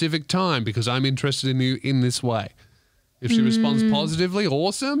this specific time because I'm interested in you in this way. If she responds positively,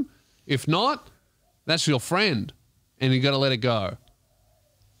 awesome. If not, that's your friend and you got to let it go.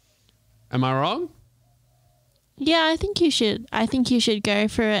 Am I wrong? Yeah, I think you should. I think you should go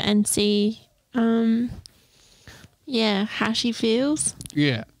for it and see, how she feels.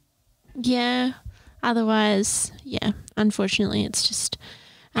 Yeah. Yeah. Otherwise, yeah, unfortunately, it's just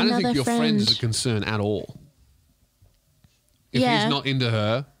another I don't think your friend is a concern at all. If he's not into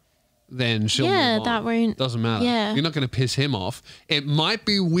her, then she'll move on. that won't. Doesn't matter. Yeah. You're not going to piss him off. It might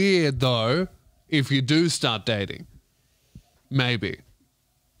be weird, though, if you do start dating. Maybe.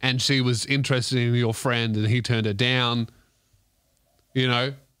 And she was interested in your friend and he turned her down. You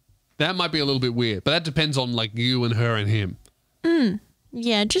know? That might be a little bit weird. But that depends on, like, you and her and him.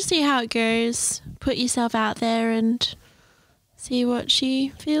 Yeah, just see how it goes. Put yourself out there and see what she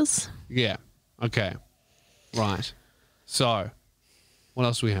feels. Yeah. Okay. Right. So, what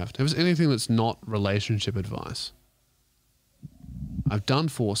else do we have? Is there anything that's not relationship advice? I've done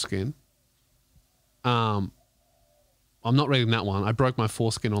foreskin. I'm not reading that one. I broke my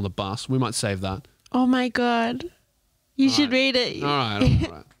foreskin on the bus. We might save that. Oh my God. You should read it. All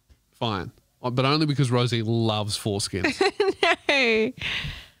right. Fine. But only because Rosie loves foreskins. No.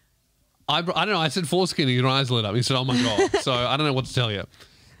 I don't know. I said foreskin and your eyes lit up. You said, oh my God. So I don't know what to tell you.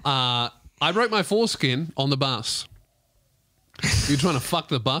 I broke my foreskin on the bus. You trying to fuck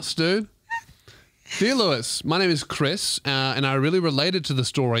the bus, dude? Dear Lewis, my name is Chris, and I really related to the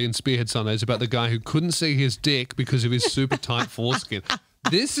story in Spearhead Sundays about the guy who couldn't see his dick because of his super tight foreskin.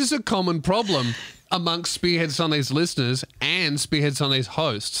 This is a common problem amongst Spearhead Sundays listeners and Spearhead Sundays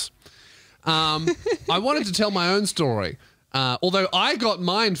hosts. I wanted to tell my own story, although I got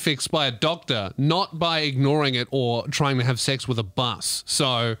mine fixed by a doctor, not by ignoring it or trying to have sex with a bus.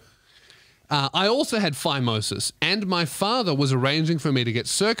 So I also had phimosis, and my father was arranging for me to get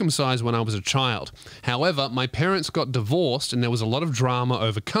circumcised when I was a child. However, my parents got divorced, and there was a lot of drama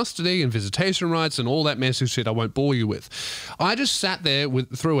over custody and visitation rights and all that messy shit I won't bore you with. I just sat there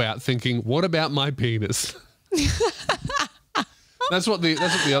throughout thinking, what about my penis? That's what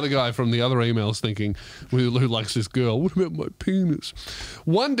the other guy from the other email's thinking, who likes this girl. What about my penis?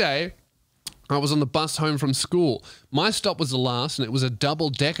 One day, I was on the bus home from school. My stop was the last, and it was a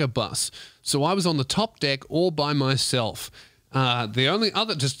double-decker bus. So I was on the top deck all by myself. The only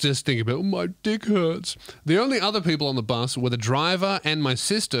other, just thinking about, oh, my dick hurts. The only other people on the bus were the driver and my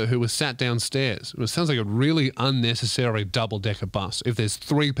sister, who was sat downstairs. It sounds like a really unnecessary double-decker bus if there's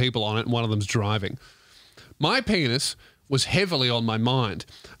 3 people on it and one of them's driving. My penis was heavily on my mind,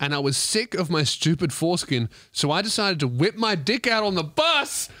 and I was sick of my stupid foreskin, so I decided to whip my dick out on the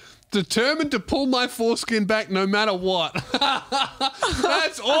bus, determined to pull my foreskin back no matter what.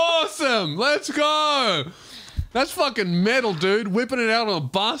 That's awesome. Let's go. That's fucking metal, dude. Whipping it out on a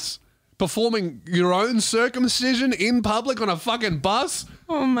bus, performing your own circumcision in public on a fucking bus.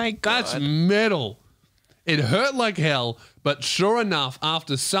 Oh my God. That's metal. It hurt like hell, but sure enough,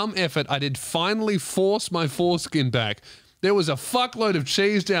 after some effort, I did finally force my foreskin back. There was a fuckload of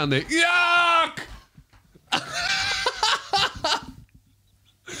cheese down there. Yuck!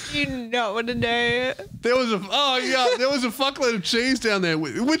 You not want to know. There was a fuckload of cheese down there,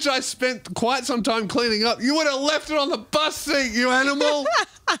 which I spent quite some time cleaning up. You would have left it on the bus seat, you animal.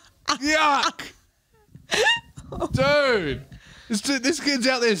 Yuck. Dude. This kid's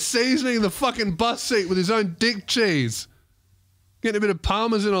out there seasoning the fucking bus seat with his own dick cheese. Getting a bit of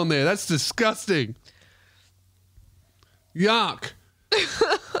parmesan on there. That's disgusting. Yuck.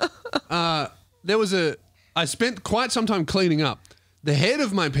 I spent quite some time cleaning up. The head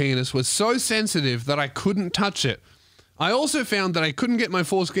of my penis was so sensitive that I couldn't touch it. I also found that I couldn't get my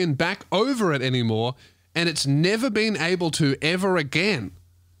foreskin back over it anymore, and it's never been able to ever again.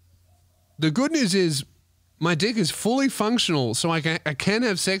 The good news is my dick is fully functional, so I can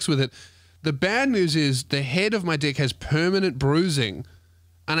have sex with it. The bad news is the head of my dick has permanent bruising,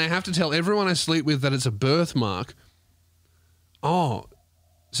 and I have to tell everyone I sleep with that it's a birthmark. Oh,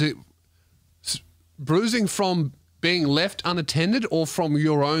 so bruising from being left unattended or from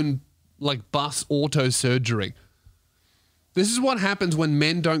your own, like, bus auto surgery? This is what happens when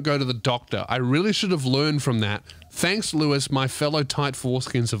men don't go to the doctor. I really should have learned from that. Thanks, Lewis, my fellow tight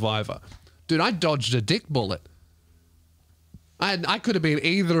foreskin survivor. Dude, I dodged a dick bullet. I could have been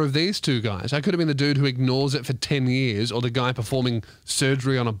either of these two guys. I could have been the dude who ignores it for 10 years or the guy performing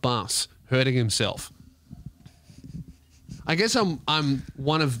surgery on a bus, hurting himself. I guess I'm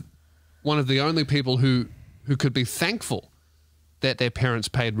one of the only people who could be thankful that their parents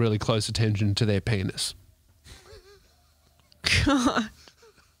paid really close attention to their penis. God.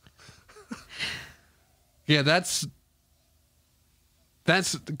 Yeah, that's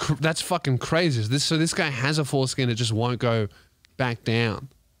fucking crazy. So this guy has a foreskin that just won't go back down.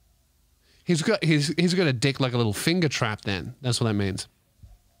 He's got a dick like a little finger trap. Then that's what that means.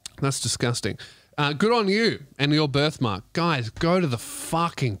 That's disgusting. Good on you and your birthmark, guys. Go to the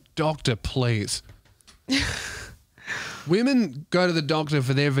fucking doctor, please. Women go to the doctor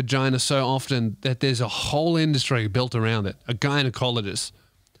for their vagina so often that there's a whole industry built around it. A gynecologist.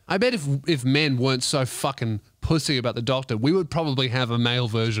 I bet if men weren't so fucking pussy about the doctor, we would probably have a male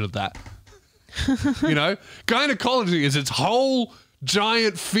version of that. You know, gynecology is its whole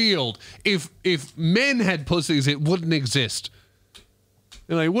giant field. If men had pussies, it wouldn't exist.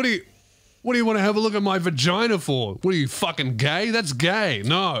 You're like, what do you want to have a look at my vagina for? What are you, fucking gay? That's gay.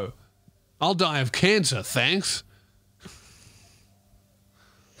 No, I'll die of cancer. Thanks.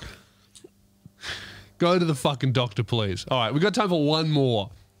 Go to the fucking doctor, please. All right, we've got time for one more.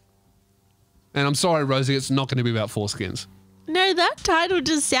 And I'm sorry, Rosie, it's not going to be about foreskins. No, that title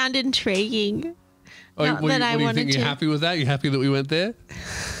just sounded intriguing. Oh, what do you think? You're happy with that? You happy that we went there?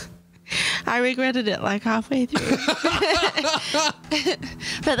 I regretted it like halfway through.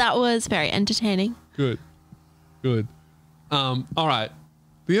 But that was very entertaining. Good. All right.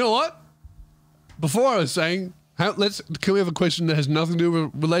 But you know what? Before I was saying, can we have a question that has nothing to do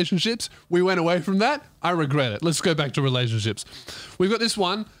with relationships? We went away from that. I regret it. Let's go back to relationships. We've got this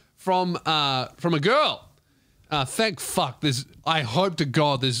one from a girl. Thank fuck. I hope to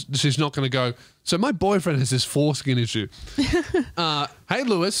God she's not going to go, so my boyfriend has this foreskin issue. Hey,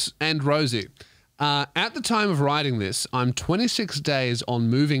 Lewis and Rosie. At the time of writing this, I'm 26 days on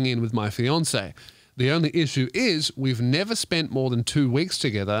moving in with my fiance. The only issue is we've never spent more than 2 weeks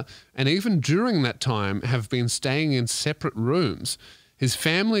together, and even during that time have been staying in separate rooms. His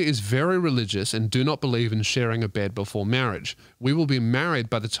family is very religious and do not believe in sharing a bed before marriage. We will be married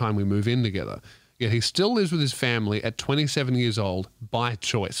by the time we move in together. Yet he still lives with his family at 27 years old by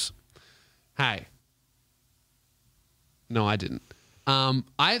choice. Hey. No, I didn't. When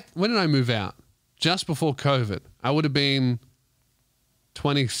did I move out? Just before COVID. I would have been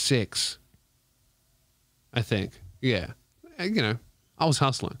 26. I think. Yeah. You know, I was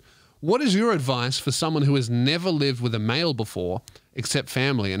hustling. What is your advice for someone who has never lived with a male before, except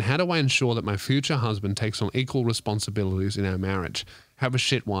family, and how do I ensure that my future husband takes on equal responsibilities in our marriage? Have a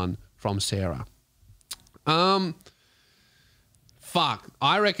shit one from Sarah. Fuck.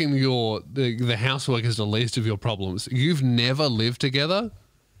 I reckon the housework is the least of your problems. You've never lived together.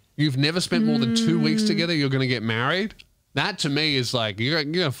 You've never spent more than 2 weeks together. You're going to get married. That to me is like, you're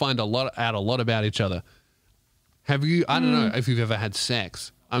going to find out a lot about each other. Have you, I don't know if you've ever had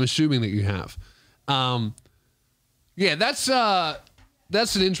sex. I'm assuming that you have. Yeah, that's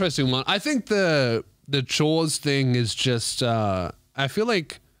an interesting one. I think the chores thing is just, I feel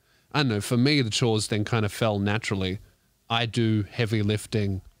like, I don't know, for me, the chores thing kind of fell naturally. I do heavy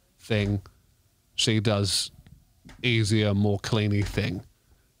lifting thing. She does easier, more cleany thing.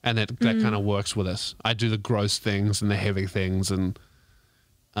 And that kind of works with us. I do the gross things and the heavy things and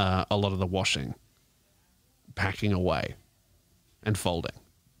a lot of the washing, packing away and folding.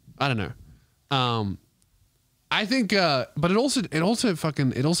 I don't know. I think, but it also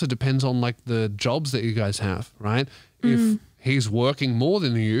depends on like the jobs that you guys have, right? If he's working more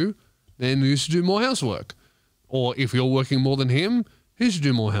than you, then you should do more housework. Or if you're working more than him, he should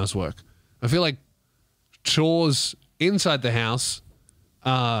do more housework. I feel like chores inside the house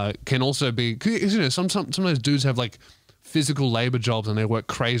can also be, because, you know, sometimes dudes have like physical labor jobs and they work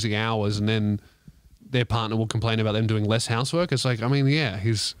crazy hours, and then their partner will complain about them doing less housework. It's like, I mean, yeah,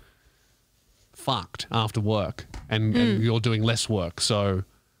 he's fucked after work and you're doing less work. So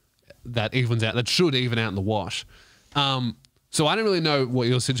that evens out, that should even out in the wash. So I don't really know what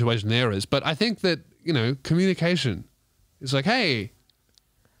your situation there is, but I think that, you know, communication is like, hey,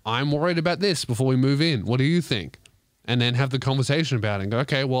 I'm worried about this before we move in. What do you think? And then have the conversation about it and go,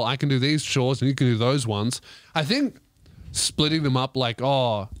 okay, well, I can do these chores and you can do those ones. I think splitting them up like,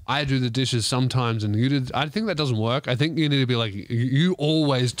 oh, I do the dishes sometimes and you did, I think that doesn't work. I think you need to be like, you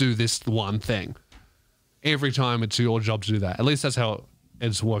always do this one thing. Every time it's your job to do that. At least that's how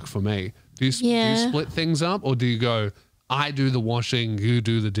it's worked for me. Do you split things up, or do you go, I do the washing, you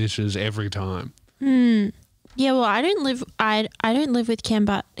do the dishes every time. Yeah, well, I don't live with Cam,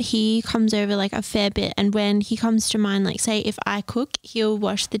 but he comes over like a fair bit, and when he comes to mine, like say if I cook, he'll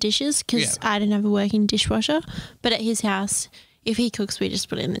wash the dishes because I don't have a working dishwasher. But at his house, if he cooks, we just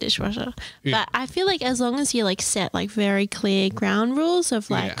put it in the dishwasher. Yeah. But I feel like as long as you like set like very clear ground rules of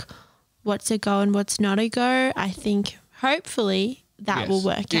like what's a go and what's not a go, I think hopefully that will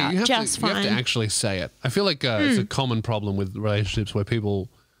work out just fine. You have to actually say it. I feel like it's a common problem with relationships where people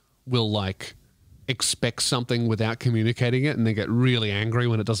will like expect something without communicating it and they get really angry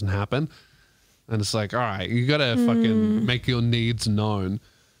when it doesn't happen. And it's like, all right, you got to fucking make your needs known.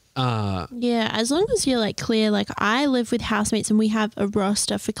 Yeah, as long as you're like clear, like I live with housemates and we have a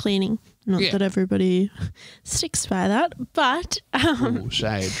roster for cleaning. Not that everybody sticks by that, but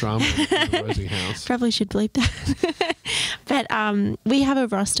shade, drama in the Rosie house. Probably should bleep that. But we have a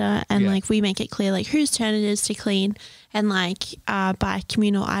roster and like we make it clear like whose turn it is to clean and like buy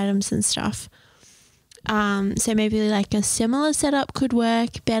communal items and stuff. So maybe like a similar setup could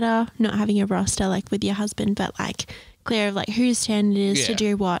work better, not having a roster like with your husband, but like clear of like whose turn it is to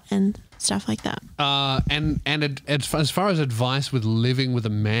do what and stuff like that. As far as advice with living with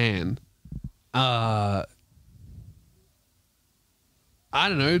a man, I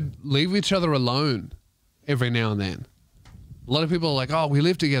don't know, leave each other alone every now and then. A lot of people are like, oh, we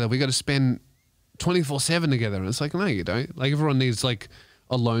live together, we got to spend 24/7 together. And it's like, no, you don't. Like everyone needs like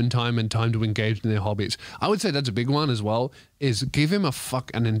alone time and time to engage in their hobbies. I would say that's a big one as well, is give him a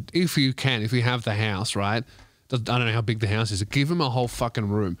and if you can, if you have the house, right? I don't know how big the house is. Give him a whole fucking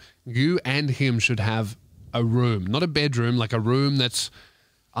room. You and him should have a room, not a bedroom, like a room that's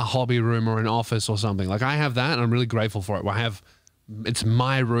a hobby room or an office or something. Like I have that and I'm really grateful for it. It's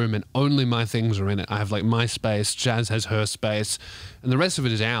my room and only my things are in it. I have like my space, Jazz has her space, and the rest of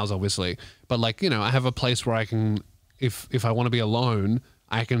it is ours, obviously. But like, you know, I have a place where I can, if I want to be alone,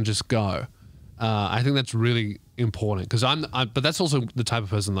 I can just go. I think that's really important because but that's also the type of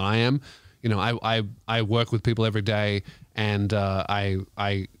person that I am. You know, I work with people every day, and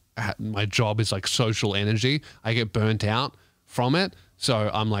my job is like social energy. I get burnt out from it,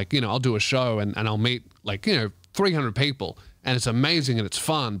 so I'm like, you know, I'll do a show and I'll meet like, you know, 300 people, and it's amazing and it's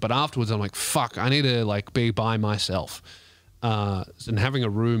fun. But afterwards, I'm like, fuck, I need to like be by myself, and having a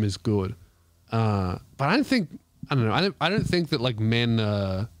room is good. But I don't think that like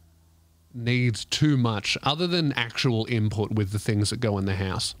men needs too much other than actual input with the things that go in the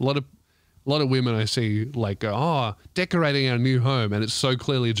house. A lot of women I see like go, oh, decorating our new home, and it's so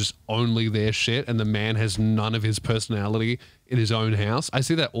clearly just only their shit, and the man has none of his personality in his own house. I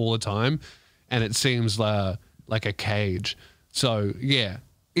see that all the time, and it seems like a cage. So yeah,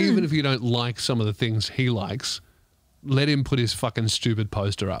 even if you don't like some of the things he likes, let him put his fucking stupid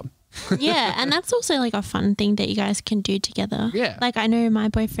poster up. Yeah, and that's also like a fun thing that you guys can do together. Yeah. Like I know my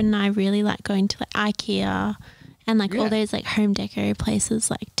boyfriend and I really like going to like IKEA and like all those like home deco places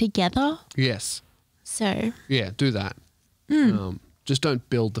like together. Yes. So. Yeah, do that. Just don't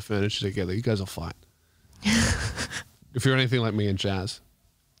build the furniture together. You guys will fight. If you're anything like me and Jazz.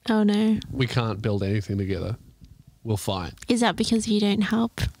 Oh no. We can't build anything together. We'll fight. Is that because you don't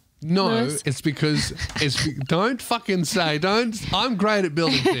help? No, it's because don't fucking say, I'm great at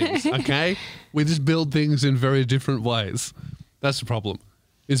building things, okay? We just build things in very different ways. That's the problem,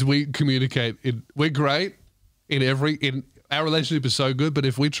 is we communicate. We're great in our relationship is so good, but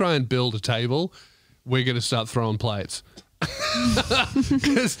if we try and build a table, we're going to start throwing plates.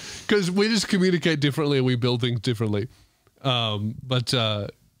 Because we just communicate differently and we build things differently. Yeah,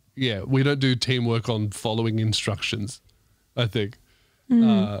 we don't do teamwork on following instructions, I think.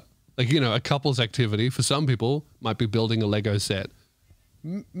 Like, you know, a couple's activity for some people might be building a Lego set.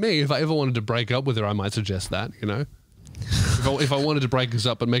 Me, if I ever wanted to break up with her, I might suggest that, you know. If I wanted to break us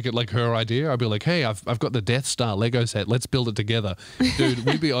up and make it like her idea, I'd be like, hey, I've got the Death Star Lego set. Let's build it together. Dude,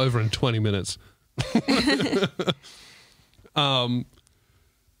 we'd be over in 20 minutes. Yeah,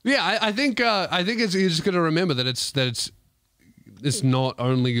 I think it's, you just got to remember that it's not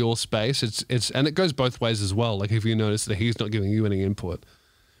only your space. And it goes both ways as well. Like if you notice that he's not giving you any input.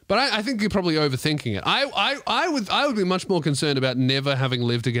 But I think you're probably overthinking it. I would be much more concerned about never having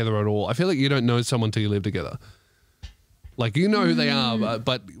lived together at all. I feel like you don't know someone till you live together. Like you know who they are,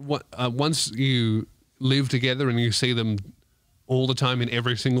 but once you live together and you see them all the time in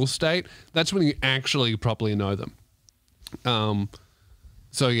every single state, that's when you actually properly know them.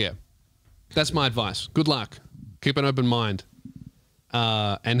 So yeah, that's my advice. Good luck. Keep an open mind.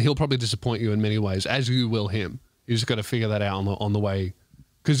 And he'll probably disappoint you in many ways, as you will him. You just got to figure that out on the way.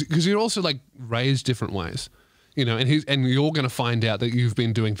 Because you're also like raised different ways, you know, and you're going to find out that you've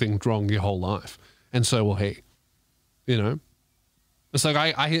been doing things wrong your whole life, and so will he. you know? It's like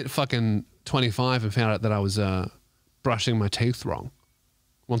I hit fucking 25 and found out that I was brushing my teeth wrong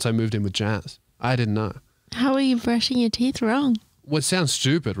once I moved in with Jazz. I didn't know. How are you brushing your teeth wrong? Well, it sounds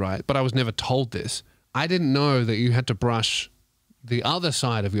stupid, right? But I was never told this. I didn't know that you had to brush the other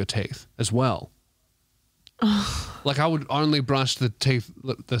side of your teeth as well. Like I would only brush the teeth,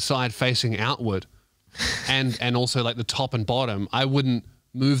 the side facing outward and also like the top and bottom. I wouldn't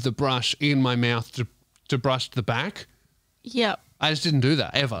move the brush in my mouth to brush the back. Yep. I just didn't do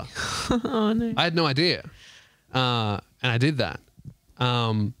that ever. Oh no. I had no idea. And I did that.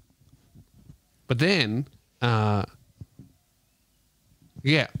 But then, yeah,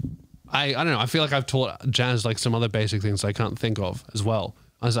 I don't know. I feel like I've taught Jazz like some other basic things I can't think of as well.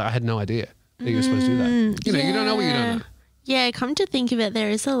 I had no idea that you're supposed to do that. You know, you don't know what you don't know. Yeah, come to think of it, there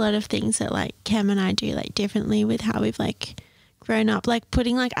is a lot of things that like Cam and I do like differently with how we've like grown up. Like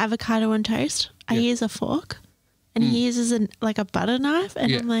putting like avocado on toast. I use a fork and he uses like a butter knife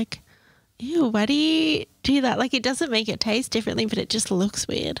and I'm like, ew, why do you do that? Like it doesn't make it taste differently, but it just looks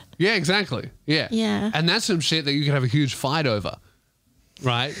weird. Yeah, exactly. Yeah. Yeah. And that's some shit that you could have a huge fight over,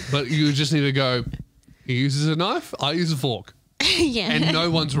 right? But you just need to go, he uses a knife, I use a fork. Yeah. And no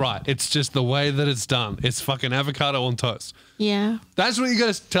one's right. It's just the way that it's done. It's fucking avocado on toast. Yeah. That's what you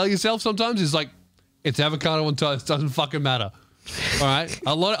got to tell yourself sometimes is like, it's avocado on toast. Doesn't fucking matter. All right?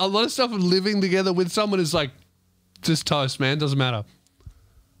 A lot of stuff of living together with someone is like, just toast, man. Doesn't matter.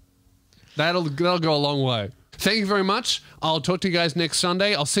 That'll go a long way. Thank you very much. I'll talk to you guys next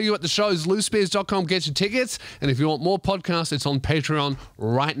Sunday. I'll see you at the shows. loosespears.com. Get your tickets. And if you want more podcasts, it's on Patreon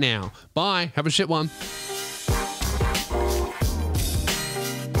right now. Bye. Have a shit one.